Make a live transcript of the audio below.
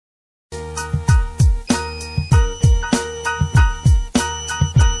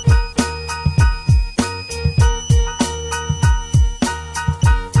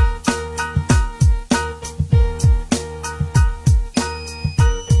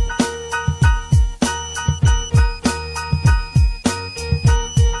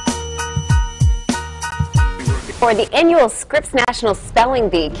more. The annual Scripps National Spelling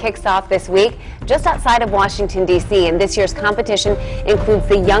Bee kicks off this week just outside of Washington, D.C., and this year's competition includes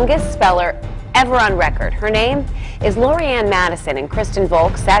the youngest speller ever on record. Her name is Lori-Ann Madison, and Kristen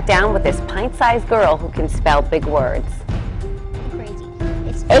Volk sat down with this pint-sized girl who can spell big words. Crazy.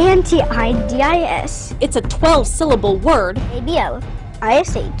 It's A-N-T-I-D-I-S. It's a 12-syllable word.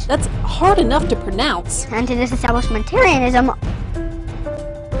 A-B-L-I-S-H. That's hard enough to pronounce. Anti-disestablishmentarianism.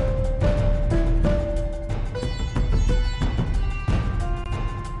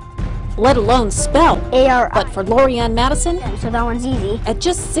 Let alone spell. A-R-I. But for Lori-Ann Madison, So that one's easy. at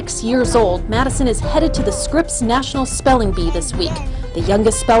just 6 years old, Madison is headed to the Scripps National Spelling Bee this week, the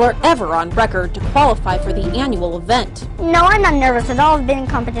youngest speller ever on record to qualify for the annual event. No, I'm not nervous at all. I've been in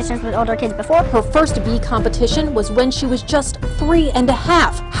competitions with older kids before. Her first bee competition was when she was just 3 and a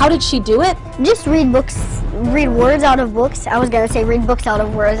half. How did she do it? Just read books, read words out of books. I was going to say read books out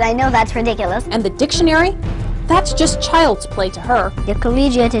of words. I know that's ridiculous. And the dictionary? That's just child's play to her. The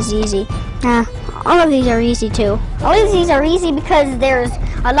collegiate is easy. All of these are easy too. All of these are easy because there's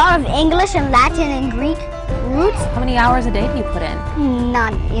a lot of English and Latin and Greek roots. How many hours a day do you put in?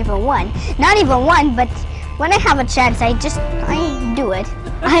 Not even one. Not even one, but when I have a chance, I do it.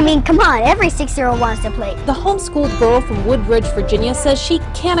 I mean, come on, every 6-year-old wants to play. The homeschooled girl from Woodbridge, Virginia says she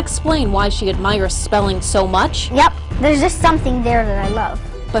can't explain why she admires spelling so much. Yep, there's just something there that I love.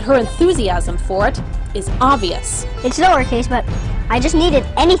 But her enthusiasm for it is obvious. It's lowercase, but I just needed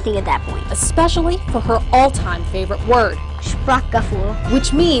anything at that point. Especially for her all-time favorite word, Sprachgefühl.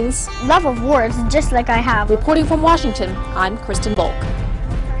 which means, Love of words, just like I have. reporting from Washington, I'm Kristen Volk.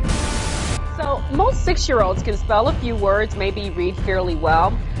 So most 6-year-olds can spell a few words, maybe read fairly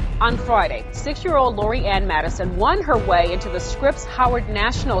well. On Friday, 6-year-old Lori-Ann Madison won her way into the Scripps Howard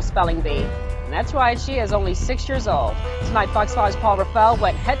National Spelling Bee. And that's right, she is only 6 years old. Tonight, Fox 5's Paul Raffel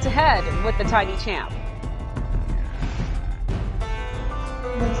went head-to-head with the tiny champ.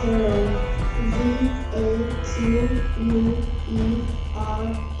 Material V-A-Q-U-E-R-O.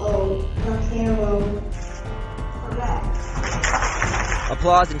 Material. Correct.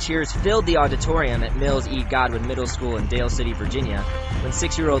 Applause and cheers filled the auditorium at Mills E. Godwin Middle School in Dale City, Virginia, when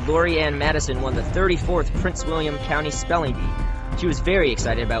 6-year-old Lori-Ann Madison won the 34th Prince William County Spelling Bee. She was very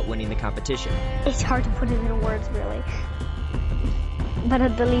excited about winning the competition. It's hard to put it into words, really. But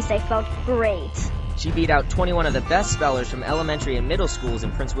at the least I felt great. She beat out 21 of the best spellers from elementary and middle schools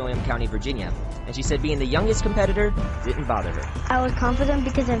in Prince William County, Virginia, and she said being the youngest competitor didn't bother her. I was confident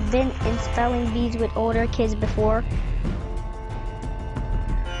because I've been in spelling bees with older kids before.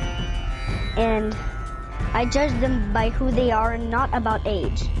 And I judge them by who they are and not about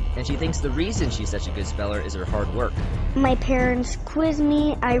age. And she thinks the reason she's such a good speller is her hard work. My parents quiz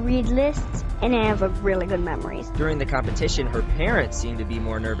me, I read lists, and I have a really good memories. During the competition, her parents seemed to be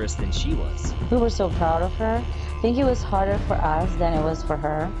more nervous than she was. We were so proud of her. I think it was harder for us than it was for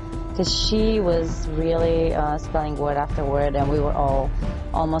her, because she was really spelling word after word, and we were all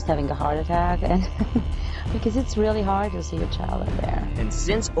almost having a heart attack, and because it's really hard to see your child up there. And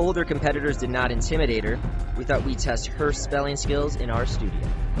since older competitors did not intimidate her, we thought we'd test her spelling skills in our studio.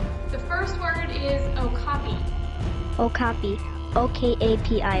 The first word is okapi. Okapi.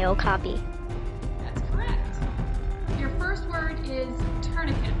 O-K-A-P-I, Okapi. That's correct. Your first word is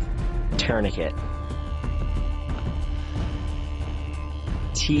tourniquet. Tourniquet.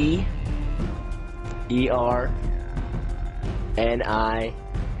 T-E-R-N-I-C-A-T.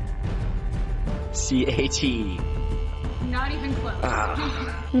 Not even close.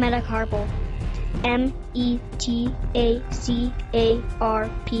 Metacarpal. M-E-T-A-C-A-R-P-A-L.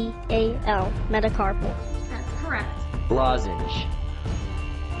 Metacarpal. That's correct. Lozenge.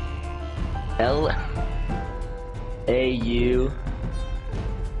 L-A-U-S-O-N-E.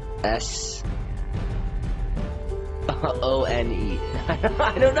 I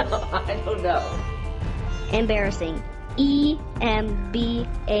don't know. Embarrassing.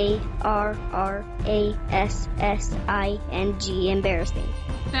 E-M-B-A-R-R-A-S-S-I-N-G. Embarrassing.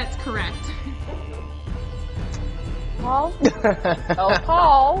 That's correct. Paul? Oh,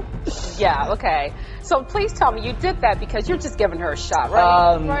 Paul? Yeah, okay. So please tell me you did that because you're just giving her a shot,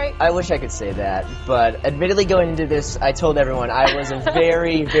 right? Right? I wish I could say that, but admittedly going into this, I told everyone I was a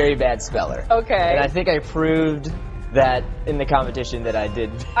very, very bad speller. Okay. And I think I proved that in the competition that I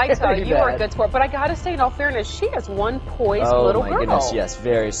did. I tell you, you bad. were a good sport, but I gotta say, in all fairness, she is one poised little girl. Oh my goodness, yes,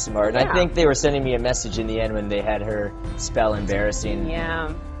 very smart. And Yeah. I think they were sending me a message in the end when they had her spell embarrassing.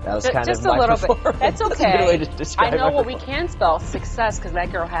 Yeah. That was kind just of a little my bit. That's That's a okay. good way to describe I know her. what we can spell: success, because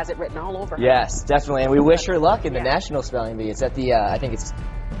that girl has it written all over her. Yes, definitely, and we wish her luck in the Yeah. National Spelling Bee. It's at the, I think it's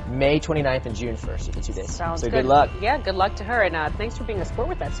May 29th and June 1st are the 2 days. Sounds so good. good luck. Yeah, good luck to her, and thanks for being a sport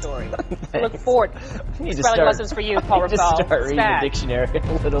with that story. Look forward. Need to Spelling start, lessons for you, Paul just Raffel. start reading the dictionary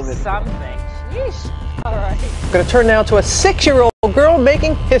a little bit. Something. Yeesh. All right. I'm going to turn now to a 6-year-old girl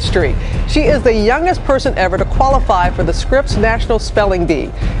making history. She is the youngest person ever to qualify for the Scripps National Spelling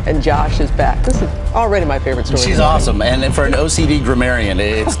Bee. And Josh is back. This is already my favorite story. She's awesome, and for an OCD grammarian,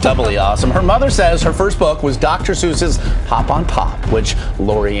 it's doubly awesome. Her mother says her first book was Dr. Seuss's Hop on Pop, which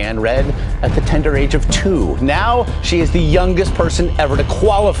Lori-Ann read at the tender age of 2. Now she is the youngest person ever to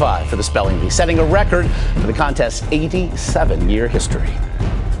qualify for the spelling bee, setting a record for the contest's 87-year history.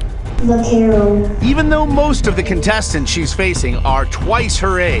 Even though most of the contestants she's facing are twice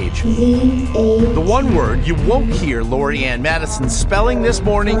her age, the one word you won't hear Lori-Ann Madison spelling this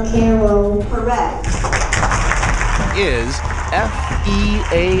morning is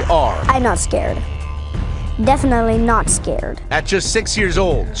F-E-A-R. I'm not scared. Definitely not scared. At just 6 years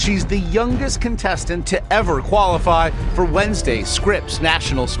old, she's the youngest contestant to ever qualify for Wednesday's Scripps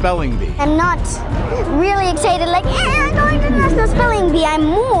National Spelling Bee. I'm not really excited like, I'm going to the National Spelling Bee. I'm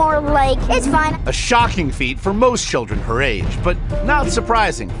more like, it's fine. A shocking feat for most children her age, but not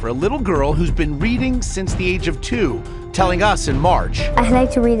surprising for a little girl who's been reading since the age of 2, telling us in March. I like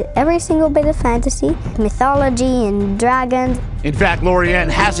to read every single bit of fantasy, mythology, and dragons. In fact, Lori-Ann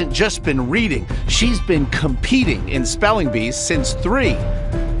hasn't just been reading, she's been competing in spelling bees since 3.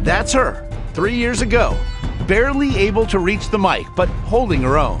 That's her, 3 years ago. Barely able to reach the mic, but holding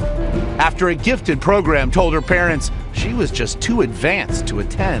her own. After a gifted program told her parents she was just too advanced to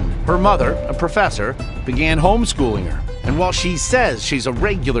attend, her mother, a professor, began homeschooling her. And while she says she's a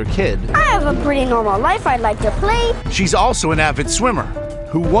regular kid, I have a pretty normal life. I like to play. She's also an avid swimmer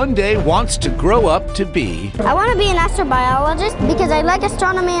who one day wants to grow up to be... I want to be an astrobiologist because I like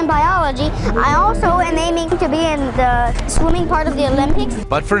astronomy and biology. I also am aiming to be in the swimming part of the Olympics.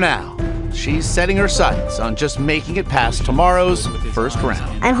 But for now, she's setting her sights on just making it past tomorrow's first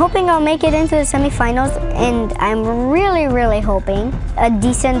round. I'm hoping I'll make it into the semifinals, and I'm really, really hoping a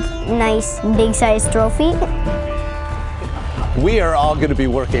decent, nice, big-sized trophy. We are all going to be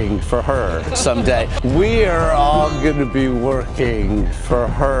working for her someday. We are all going to be working for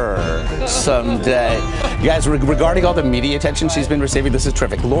her someday. You guys, regarding all the media attention she's been receiving, this is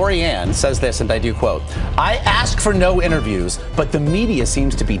terrific. Lori-Ann says this, and I do quote, "I ask for no interviews, but the media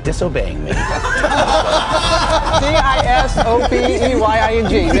seems to be disobeying me."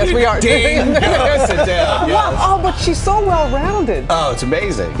 D-I-S-O-B-E-Y-I-N-G. Yes, we are. Ding. Sit down. Yes. Oh, but she's so well-rounded. Oh, it's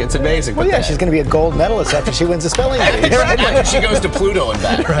amazing. It's amazing. Well, yeah, she's going to be a gold medalist after she wins the spelling bee. After she goes to Pluto and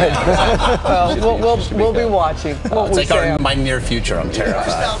back. Right. Well, we'll be watching. It's like my near future. I'm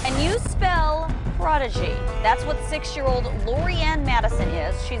terrified. And you spell prodigy. That's what 6-year-old Lori-Ann Madison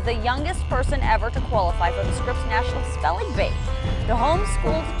is. She's the youngest person ever to qualify for the Scripps National Spelling Bee. The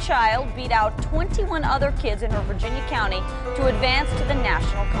homeschooled child beat out 21 other kids in her Virginia county to advance to the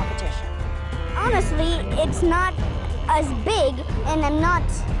national competition. Honestly, it's not as big, and I'm not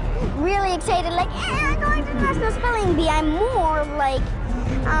really excited like, I'm going to the National Spelling Bee. I'm more like,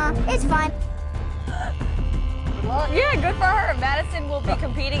 it's fine. Yeah, good for her. Madison will be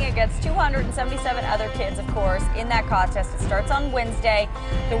competing against 277 other kids, of course, in that contest. It starts on Wednesday.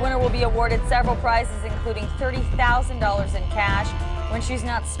 The winner will be awarded several prizes, including $30,000 in cash. When she's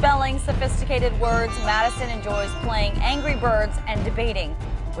not spelling sophisticated words, Madison enjoys playing Angry Birds and debating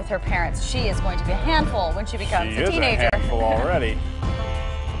with her parents. She is going to be a handful when she becomes a teenager. She is a handful already.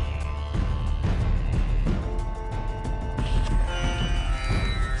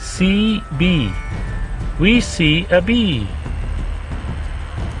 CB. We see a bee.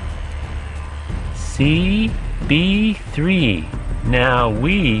 CB3. Now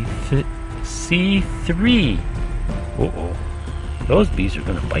we see 3. Uh-oh. Those bees are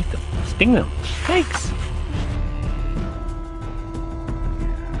going to bite them, sting them. Thanks.